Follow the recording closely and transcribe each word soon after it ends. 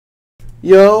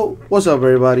Yo, what's up,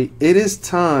 everybody? It is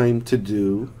time to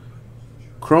do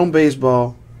Chrome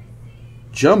Baseball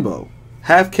Jumbo.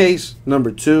 Half case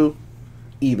number 2,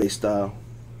 eBay style.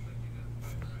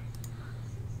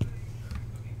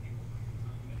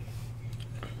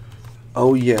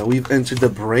 Oh, yeah, we've entered the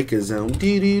breaker zone.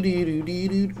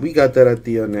 We got that at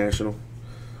the National.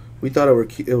 We thought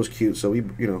it was cute, so we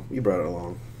brought it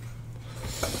along.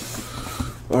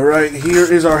 All right,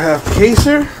 here is our half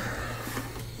caser.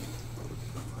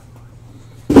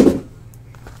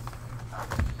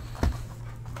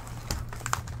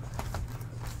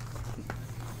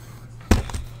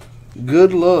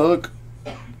 Good luck,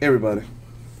 everybody.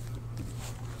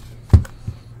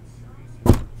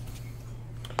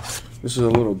 This is a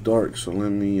little dark, so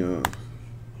let me,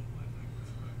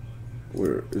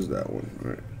 where is that one?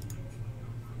 All right.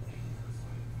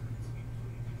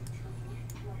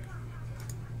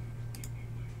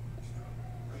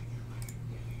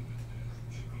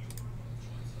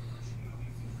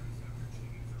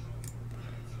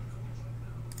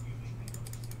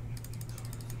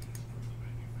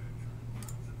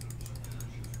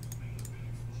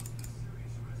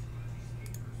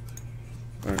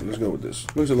 All right, let's go with this.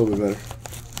 Looks a little bit better.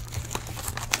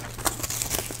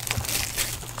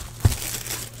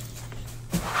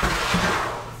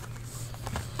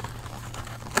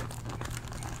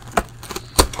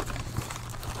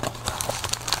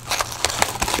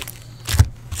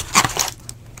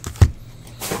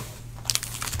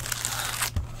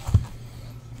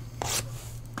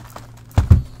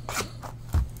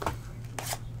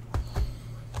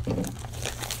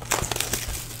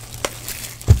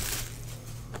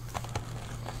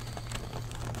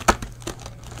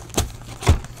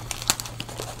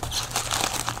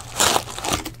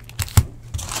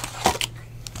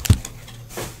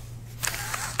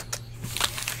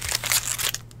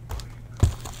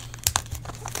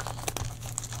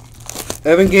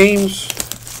 Evan Games,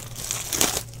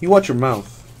 you watch your mouth.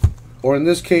 Or in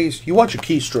this case, you watch your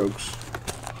keystrokes.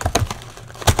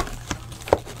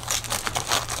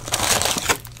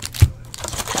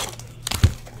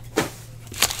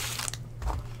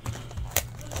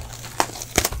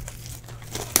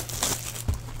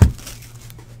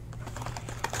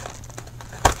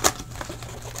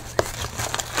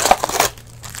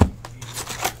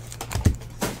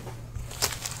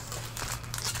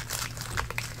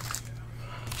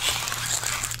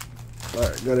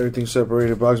 Alright, got everything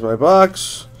separated box by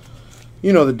box.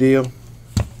 You know the deal.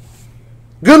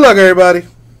 Good luck, everybody.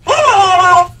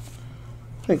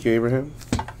 Thank you, Abraham.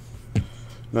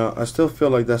 Now, I still feel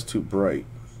like that's too bright.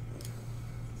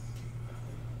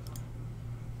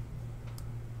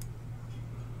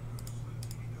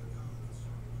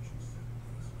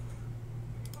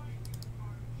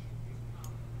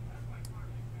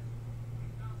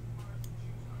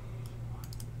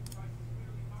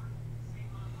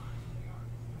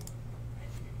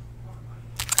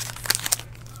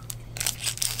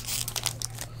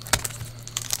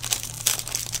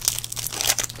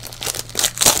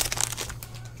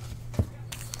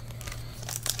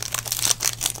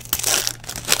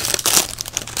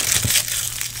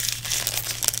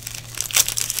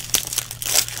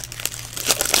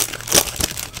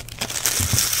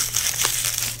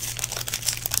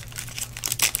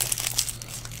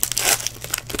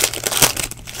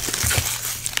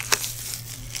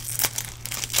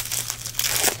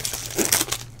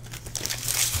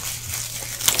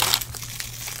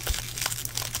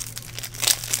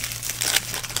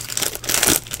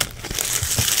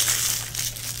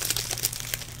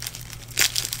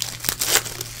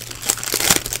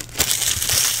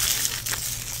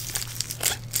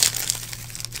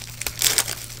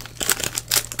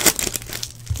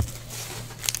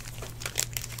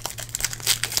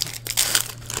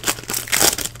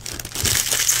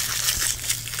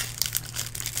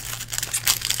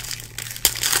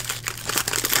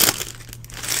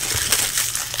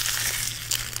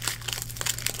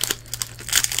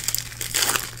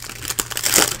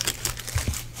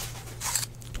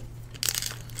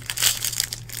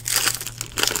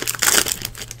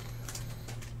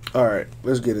 Alright,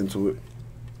 let's get into it.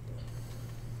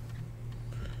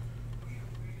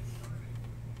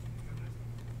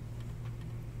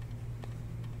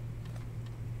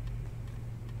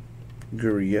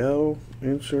 Gurriel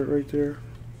insert right there.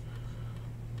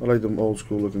 I like them old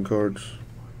school looking cards.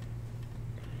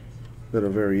 Got a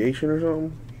variation or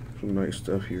something? Some nice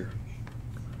stuff here.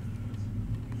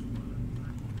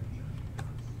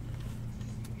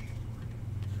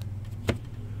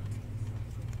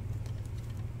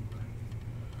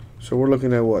 So we're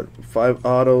looking at what? 5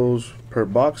 autos per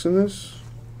box in this?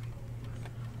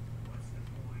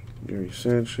 Very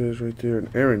Sanchez right there.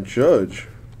 And Aaron Judge.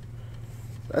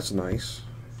 That's nice.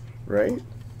 Right?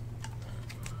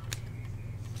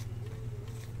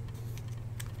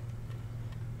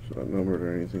 It's not numbered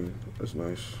or anything. That's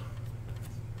nice.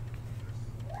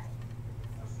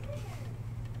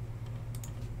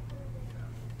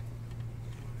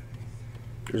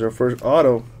 Here's our first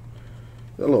auto.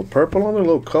 Got a little purple on there, a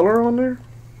little color on there.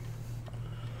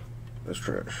 That's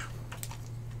trash.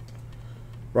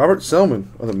 Robert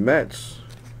Selman of the Mets.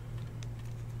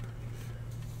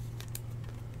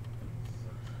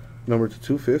 Number to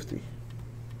 250.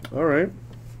 All right.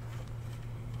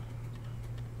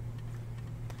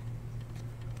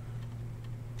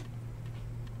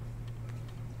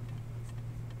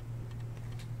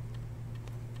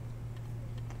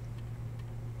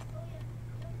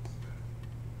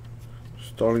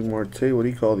 Starling Marte, what do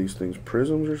you call these things?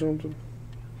 Prisms or something?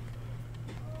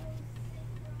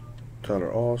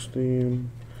 Tyler Austin.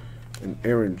 An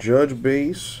Aaron Judge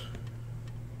base.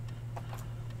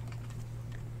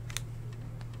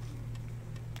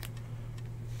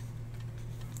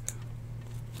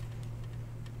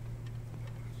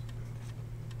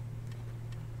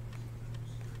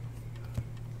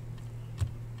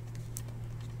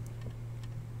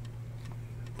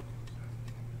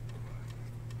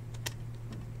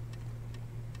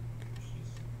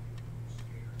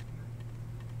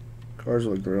 Cards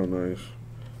look real nice.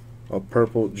 A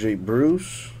purple Jay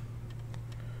Bruce.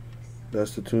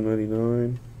 That's the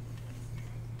 $2.99.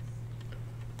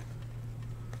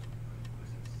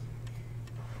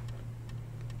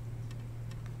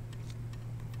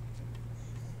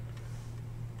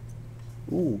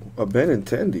 Ooh, a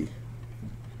Benintendi.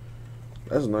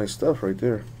 That's nice stuff right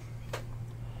there.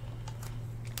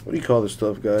 What do you call this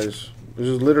stuff, guys? This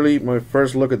is literally my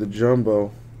first look at the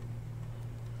jumbo.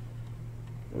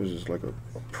 What is this, like a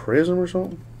prism or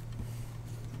something?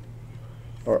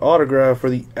 Our autograph for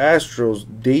the Astros,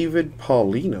 David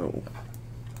Paulino.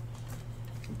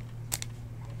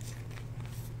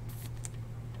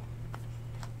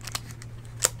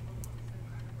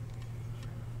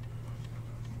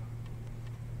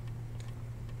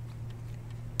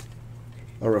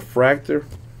 A refractor.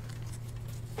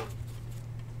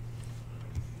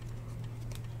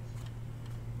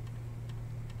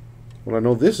 Well, I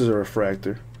know this is a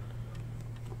refractor.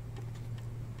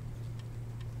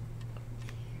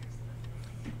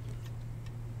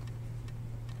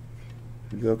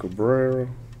 Miguel Cabrera.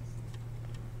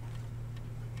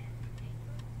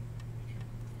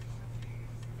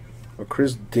 A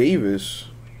Chris Davis.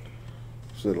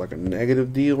 Is it like a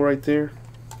negative deal right there?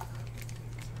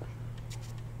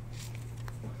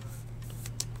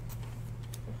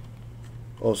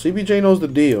 Oh, CBJ knows the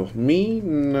deal. Me,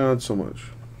 not so much.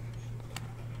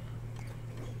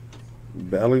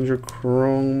 Ballinger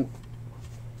Chrome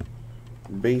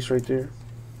base right there.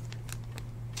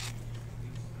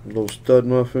 A little stud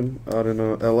muffin out in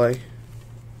LA.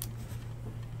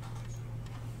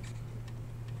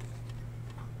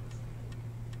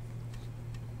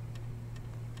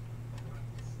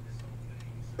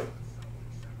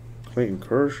 Clayton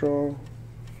Kershaw.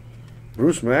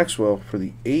 Bruce Maxwell for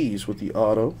the A's with the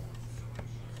auto.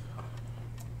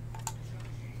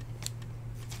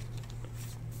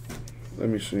 Let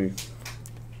me see.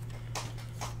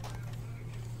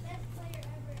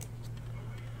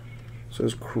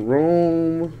 Says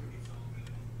chrome,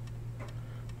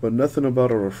 but nothing about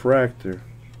a refractor.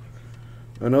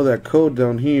 I know that code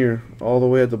down here, all the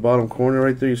way at the bottom corner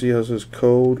right there, you see how it says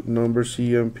code, number,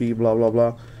 CMP, blah, blah,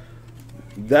 blah.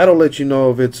 That'll let you know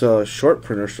if it's a short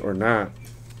printer or not.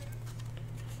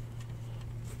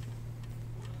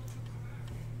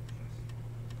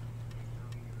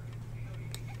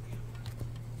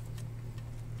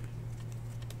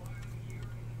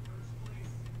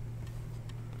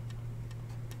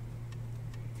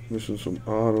 Missing some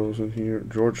autos in here.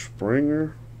 George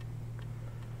Springer.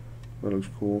 That looks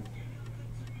cool.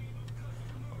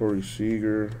 Corey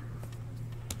Seager.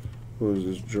 Who is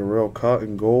this? Jarrell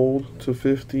Cotton Gold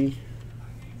 /50.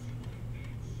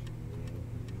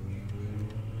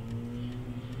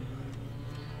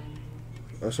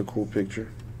 That's a cool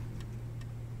picture.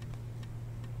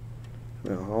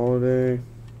 Now Holiday.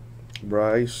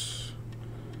 Bryce.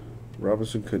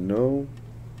 Robinson Cano.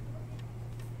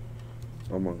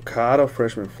 A Moncada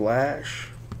freshman flash.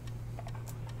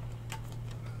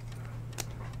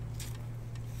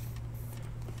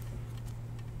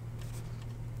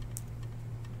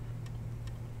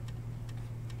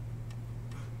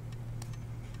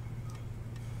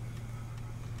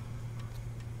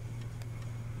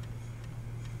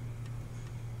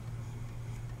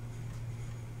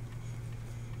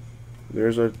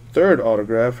 There's our third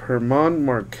autograph, Herman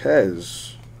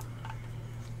Marquez.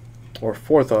 Or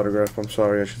fourth autograph, I'm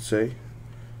sorry, I should say.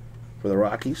 For the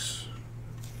Rockies.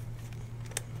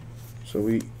 So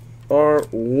we are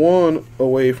one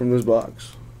away from this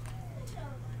box.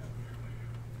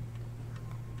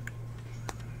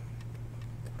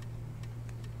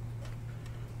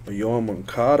 A Yoan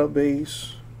Moncada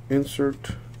base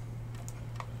insert.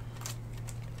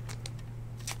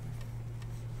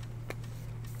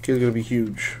 Kid's gonna be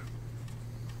huge.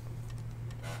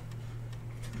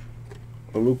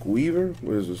 A Luke Weaver.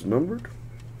 What is this, numbered?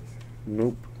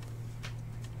 Nope.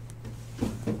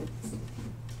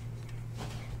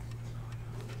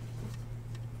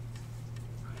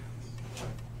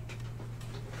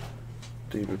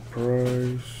 David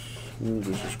Price.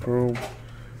 This is chrome.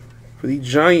 For the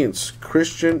Giants,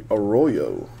 Christian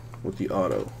Arroyo with the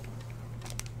auto.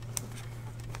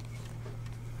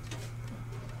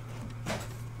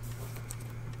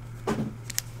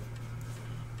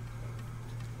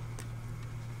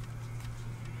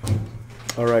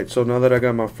 Alright, so now that I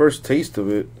got my first taste of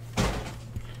it,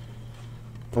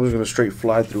 I'm just going to straight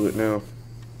fly through it now.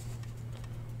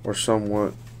 Or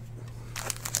somewhat.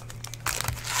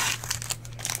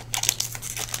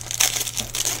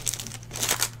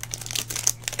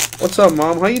 What's up,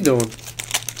 Mom? How you doing?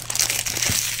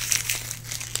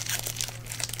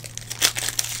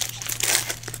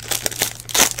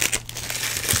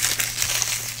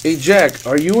 Hey, Jack,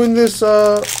 are you in this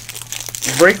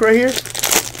break right here?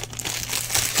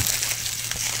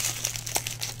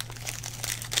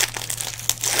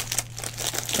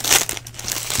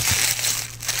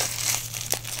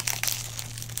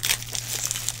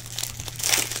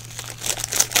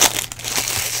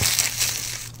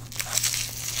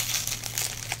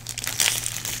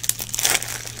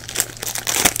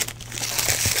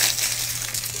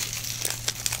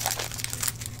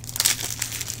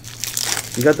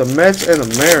 You got the Mets and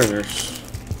the Mariners.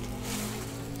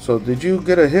 So did you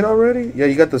get a hit already? Yeah,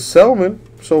 you got the Selman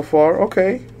so far.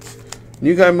 Okay.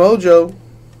 New guy Mojo.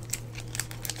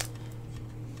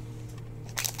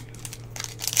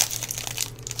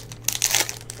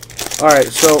 Alright,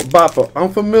 so Bappa,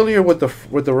 I'm familiar with the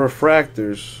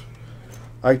refractors.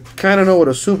 I kind of know what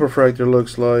a superfractor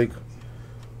looks like.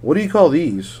 What do you call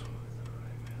these?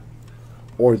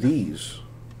 Or these?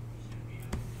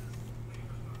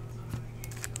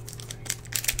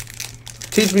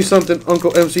 Teach me something,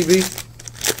 Uncle MCB.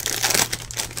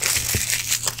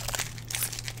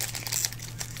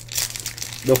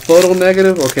 The photo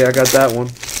negative? Okay, I got that one.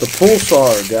 The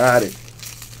pulsar, got it.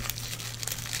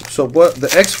 So what, the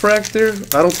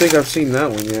X-Fractor? I don't think I've seen that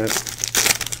one yet.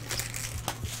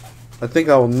 I think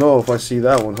I will know if I see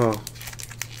that one, huh?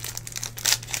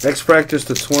 X-Fractors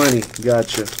to 20,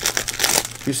 gotcha.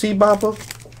 You see, Bappa?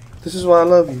 This is why I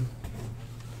love you.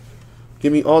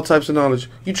 Give me all types of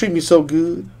knowledge. You treat me so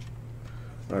good.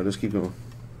 Alright, let's keep going.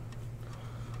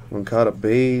 Moncada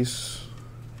base.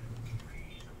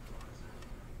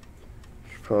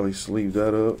 Should probably sleeve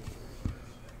that up.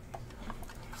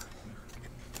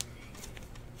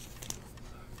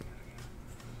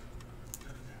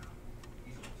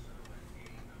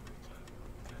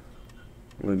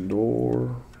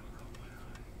 Lindor.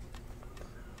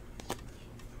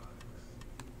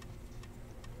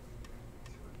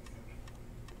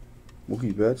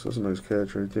 Mookie Betts, that's a nice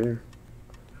catch right there.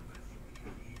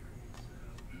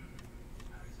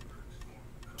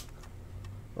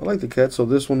 I like the catch, so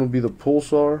this one will be the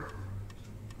Pulsar.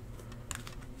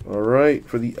 Alright,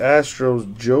 for the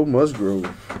Astros, Joe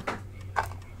Musgrove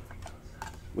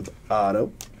with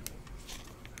auto.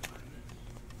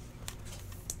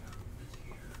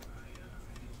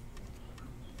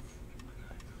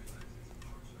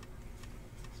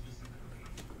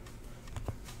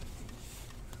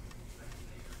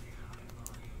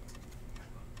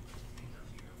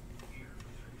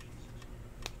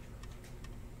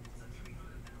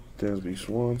 Dansby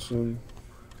Swanson.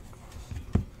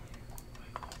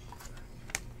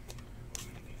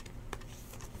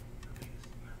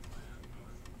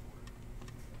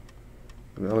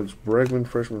 And Alex Bregman,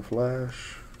 freshman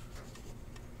flash.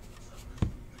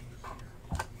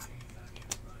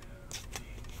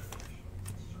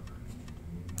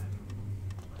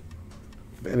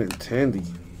 Benintendi.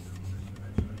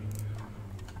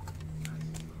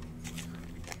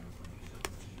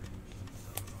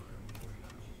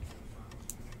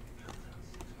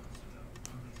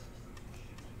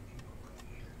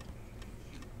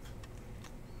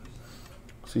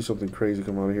 See something crazy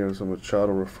come out of here. Some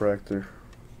Machado refractor.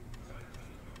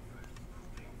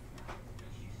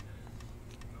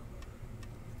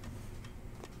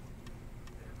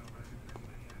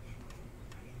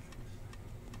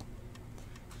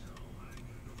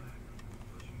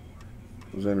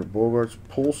 Xander Bogaerts,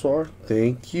 Pulsar.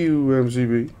 Thank you,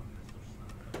 MCB.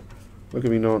 Look at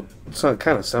me knowing. It's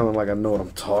kind of sounding like I know what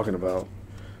I'm talking about.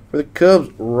 For the Cubs,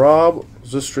 Rob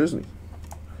Zastrisny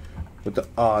with the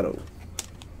auto.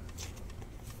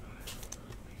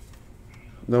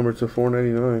 Number to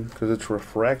 499 because it's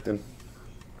refracting.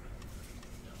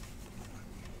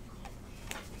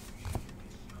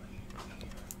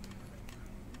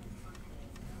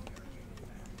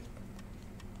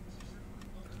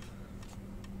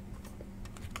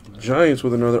 Giants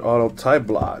with another auto, Ty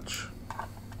Blodge.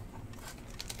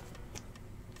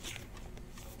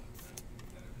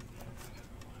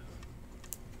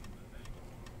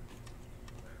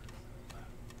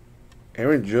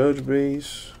 Aaron Judge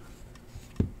base.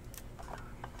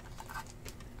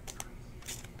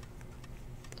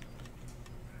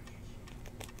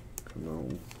 Come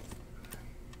on.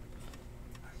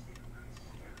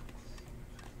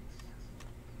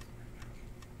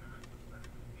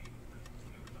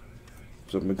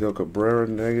 So Miguel Cabrera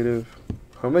negative.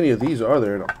 How many of these are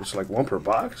there? It's like one per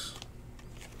box.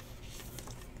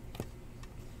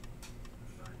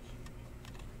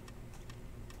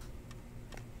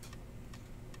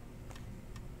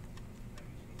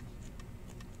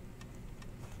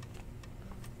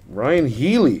 Ryan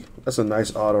Healy. That's a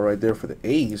nice auto right there for the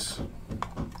A's.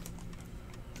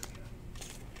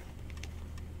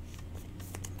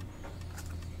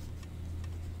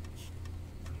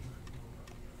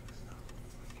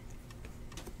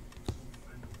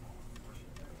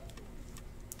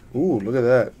 Ooh, look at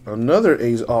that. Another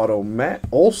A's auto, Matt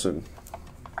Olson.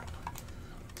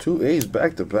 2 A's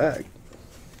back to back.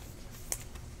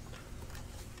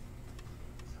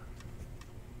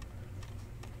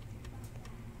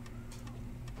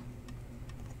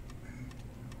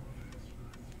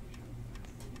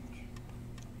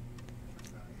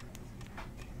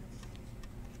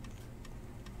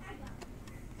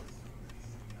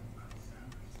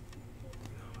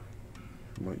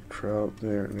 Mike Trout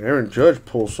there. And Aaron Judge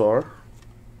Pulsar.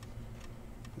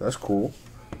 That's cool.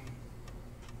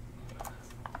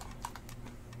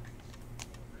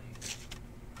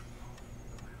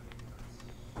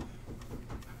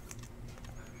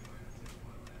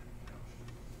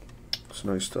 It's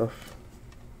nice stuff.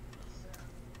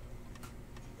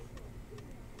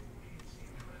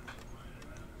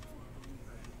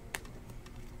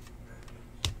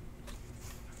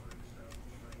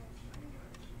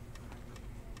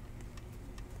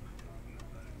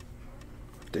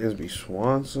 Dansby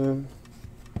Swanson.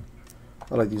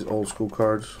 I like these old school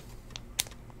cards.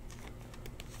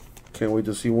 Can't wait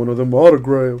to see one of them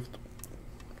autographed.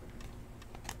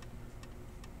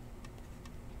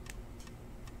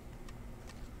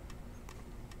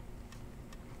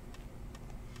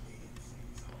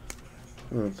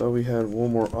 I thought we had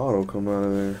one more auto come out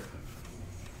of there.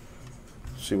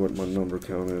 Let's see what my number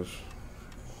count is.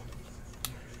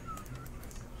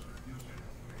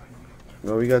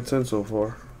 No, we got 10 so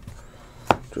far.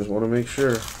 Just want to make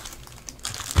sure.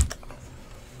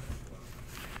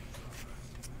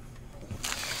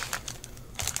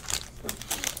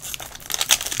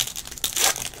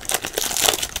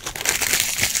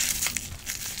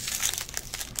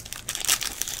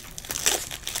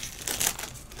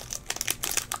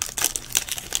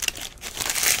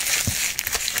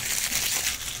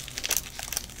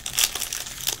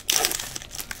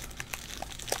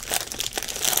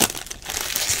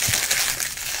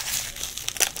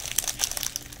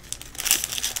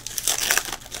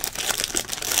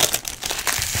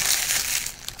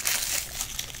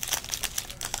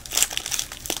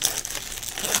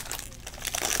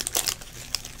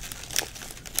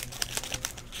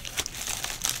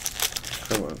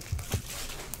 Come on.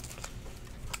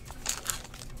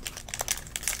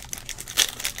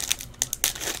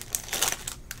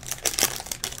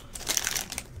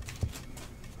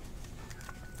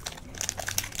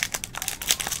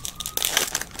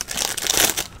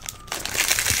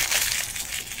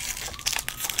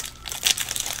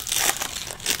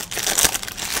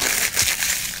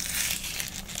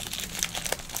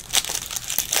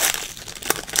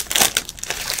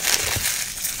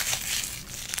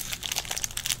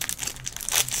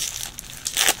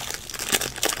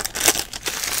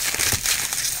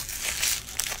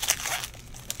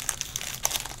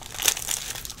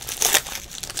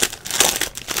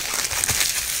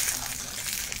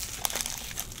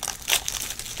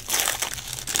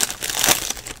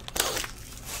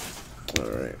 All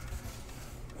right.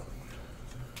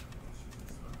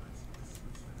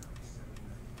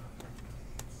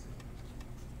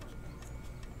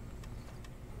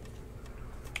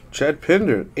 Chad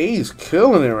Pinder, A's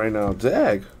killing it right now.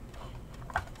 Dag.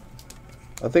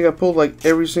 I think I pulled like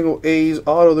every single A's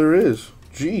auto there is.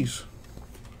 Jeez.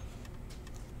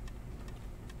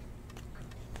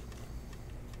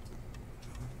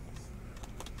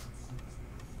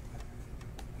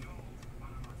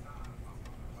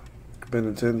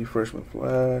 Benintendi freshman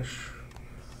flash.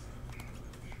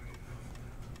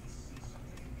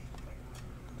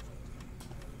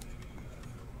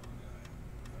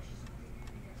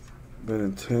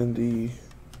 Benintendi.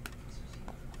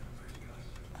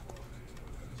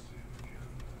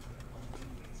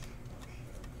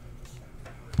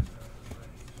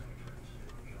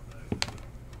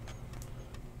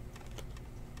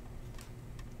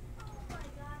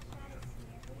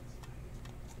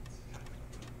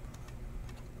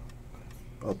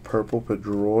 A purple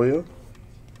Pedroia.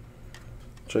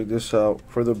 Check this out.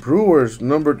 For the Brewers,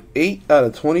 numbered 8 out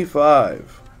of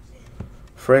 25.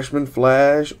 Freshman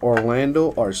Flash,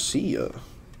 Orlando Arcia.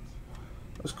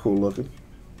 That's cool looking.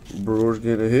 Brewers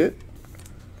getting a hit.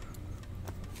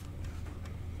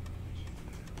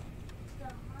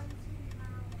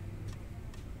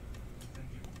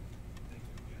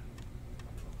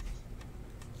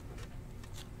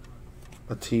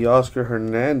 A Teoscar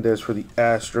Hernandez for the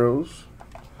Astros.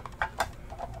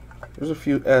 There's a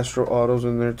few Astro autos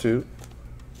in there too.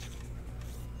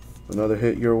 Another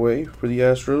hit your way for the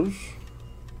Astros.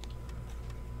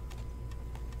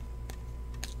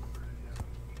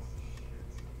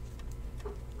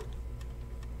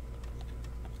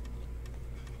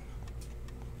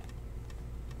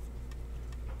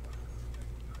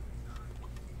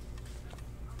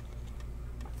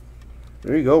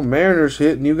 There you go. Mariners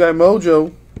hit. New guy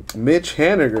mojo. Mitch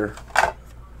Haniger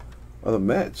of the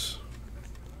Mets.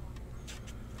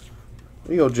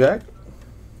 There you go, Jack.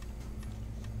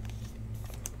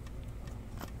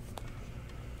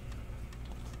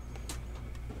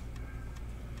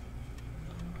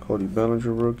 Cody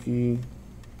Bellinger rookie.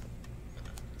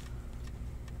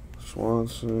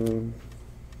 Swanson.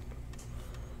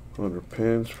 Hunter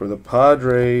Pence for the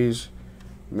Padres.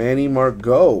 Manny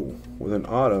Margot with an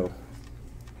auto.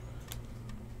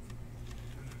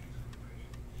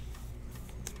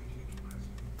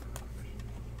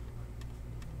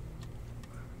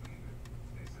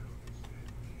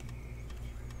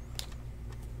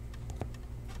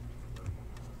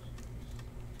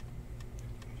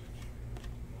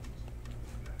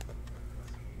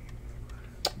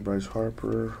 Bryce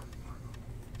Harper.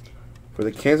 For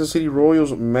the Kansas City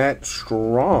Royals, Matt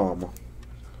Strahm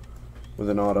with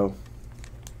an auto.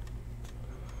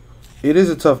 It is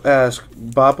a tough ask,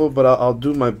 Bappa, but I'll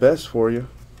do my best for you.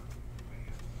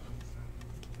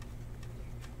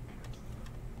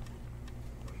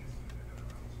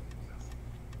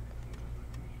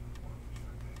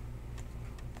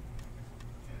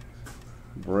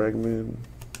 Bregman.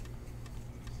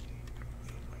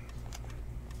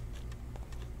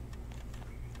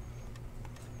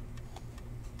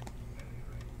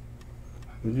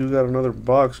 We do got another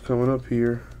box coming up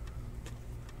here.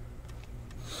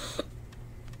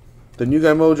 The new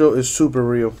guy mojo is super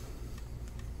real.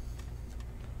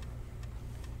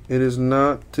 It is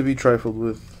not to be trifled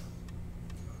with.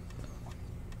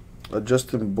 A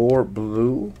Justin Bour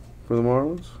blue for the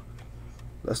Marlins.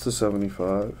 That's the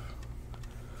 75.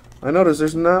 I noticed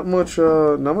there's not much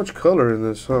color in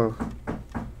this, huh?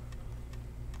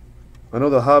 I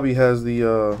know the hobby has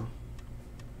the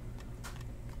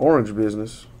orange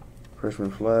business. Freshman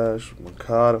Flash,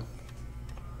 Makata.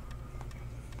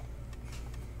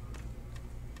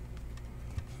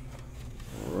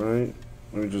 Alright.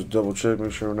 Let me just double check,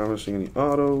 make sure we're not missing any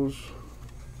autos.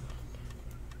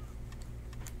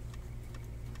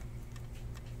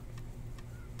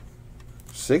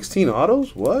 $16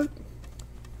 autos? What?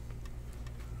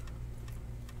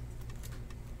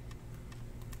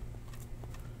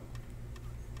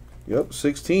 Yep,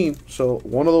 16. So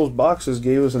one of those boxes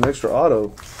gave us an extra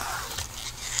auto.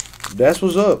 That's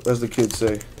what's up, as the kids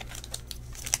say.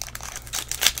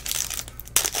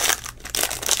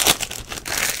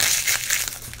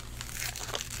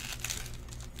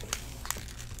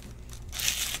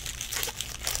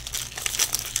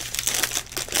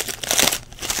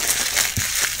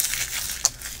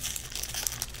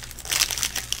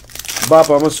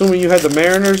 Bappa, I'm assuming you had the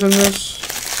Mariners in this?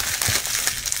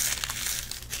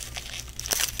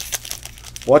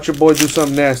 Watch your boy do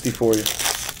something nasty for you.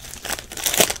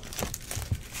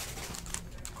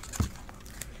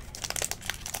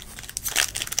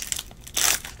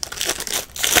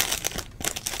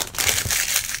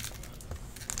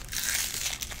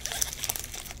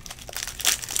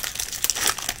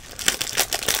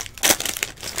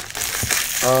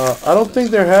 I don't think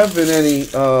there have been any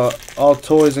all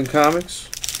toys and comics.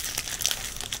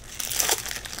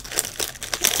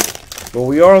 But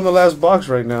we are on the last box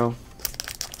right now.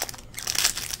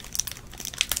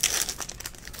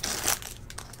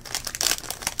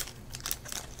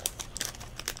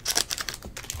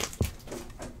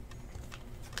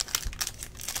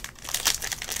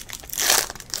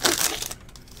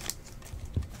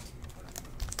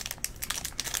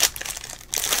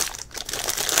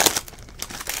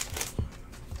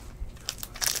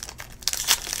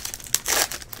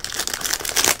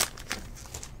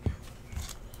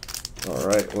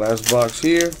 Alright, last box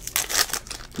here.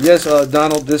 Yes,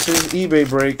 Donald, this is eBay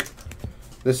break.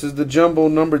 This is the jumbo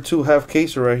number 2 half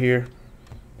caser right here.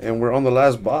 And we're on the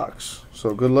last box.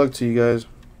 So good luck to you guys.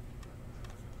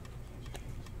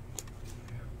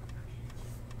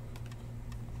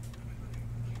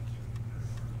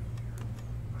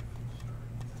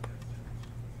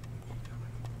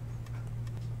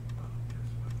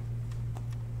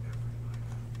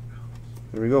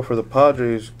 Here we go for the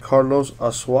Padres, Carlos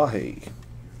Asuaje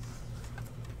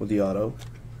with the auto.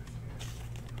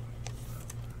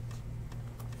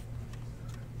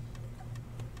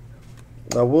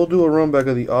 Now we'll do a run back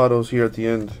of the autos here at the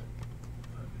end.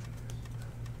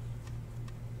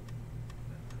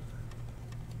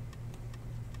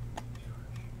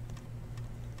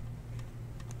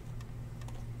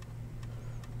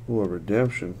 Ooh, a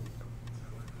redemption.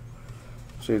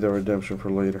 Save that redemption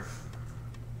for later.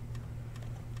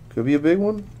 Could be a big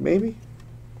one, maybe.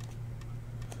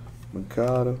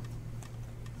 Mercado.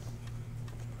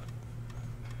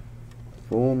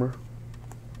 Fulmer.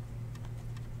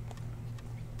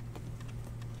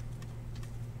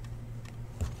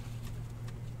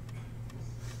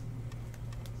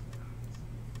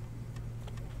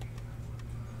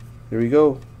 Here we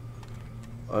go.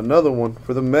 Another one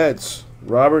for the Mets.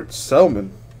 Robert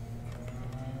Selman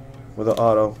with an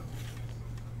auto.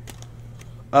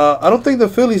 I don't think the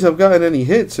Phillies have gotten any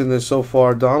hits in this so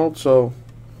far, Donald. So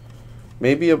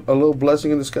maybe a little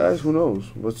blessing in disguise. Who knows?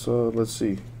 Let's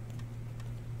see.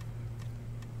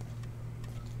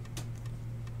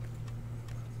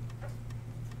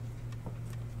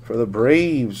 For the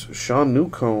Braves, Sean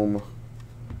Newcomb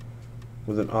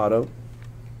with an auto.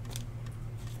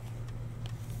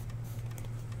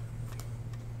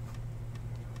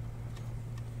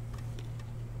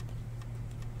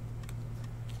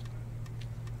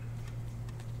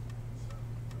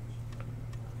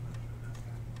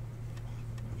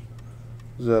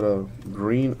 Is that a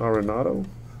green Arenado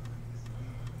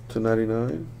to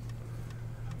 99?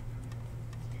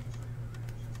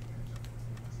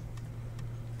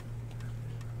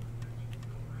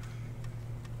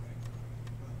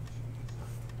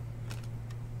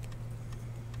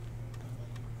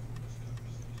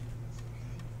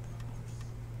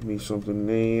 Me something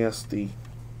nasty.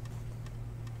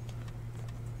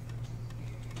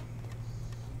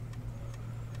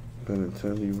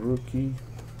 Benintendi rookie.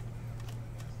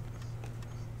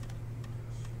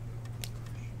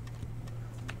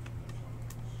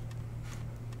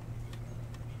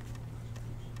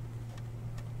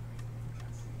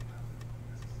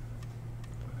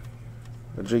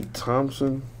 A Jake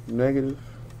Thompson negative.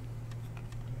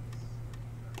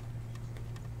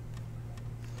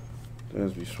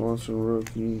 Dansby Swanson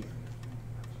rookie.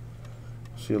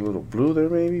 See a little blue there,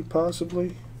 maybe,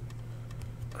 possibly.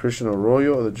 Christian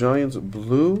Arroyo of the Giants,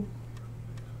 blue.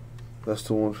 That's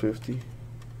to 150.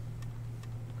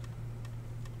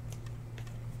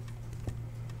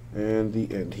 And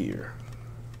the end here.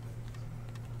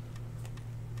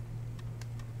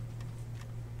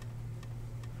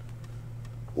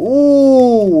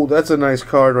 Ooh, that's a nice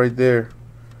card right there.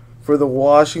 For the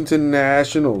Washington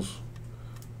Nationals,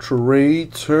 Trey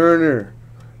Turner.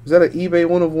 Is that an eBay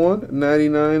 1 of 1?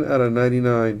 99 out of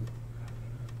 99.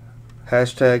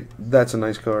 Hashtag, that's a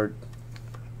nice card.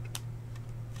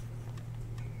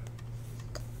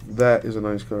 That is a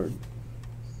nice card.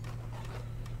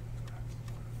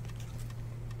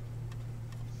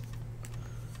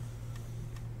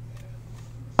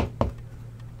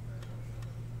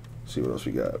 See what else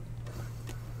we got.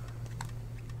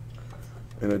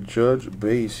 And a Judge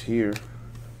base here.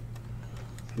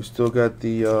 We still got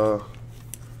the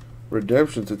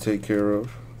redemption to take care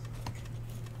of.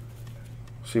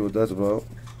 See what that's about.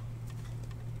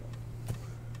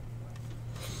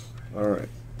 Alright.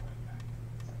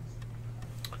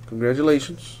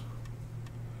 Congratulations.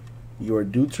 You are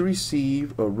due to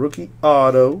receive a rookie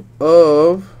auto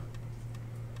of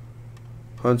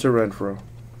Hunter Renfroe.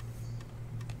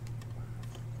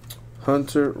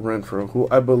 Hunter Renfroe, who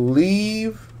I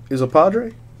believe is a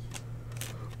Padre.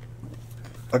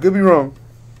 I could be wrong.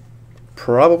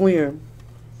 Probably am.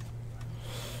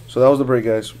 So that was the break,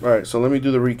 guys. Alright, so let me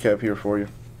do the recap here for you.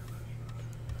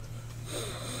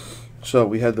 So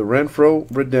we had the Renfro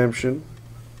Redemption,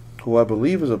 who I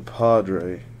believe is a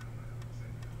Padre.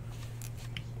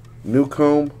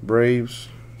 Newcomb Braves.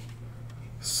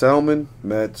 Selman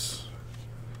Mets.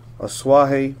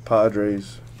 Asuaje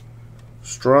Padres.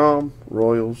 Strom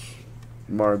Royals.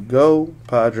 Margot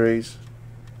Padres.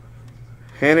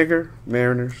 Haniger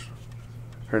Mariners.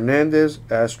 Hernandez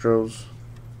Astros.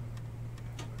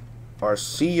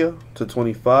 Arcia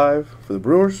 /25 for the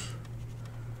Brewers.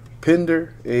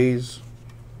 Pinder A's.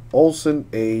 Olsen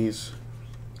A's.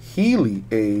 Healy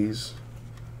A's.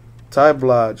 Ty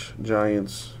Blodge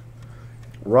Giants.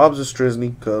 Rob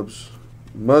Zastrisny Cubs.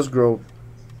 Musgrove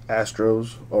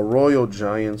Astros. Arroyo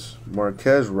Giants.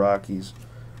 Marquez Rockies.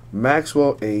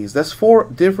 Maxwell A's. That's 4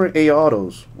 different A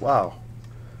autos. Wow.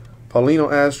 Paulino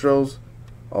Astros.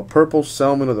 A purple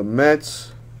Selman of the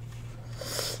Mets.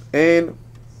 And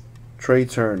Trey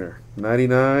Turner.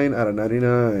 99 out of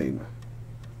 99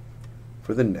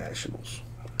 for the Nationals.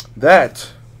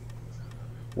 That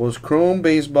was Chrome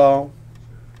Baseball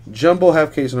Jumbo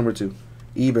half case number 2.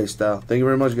 eBay style. Thank you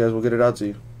very much, guys. We'll get it out to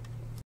you.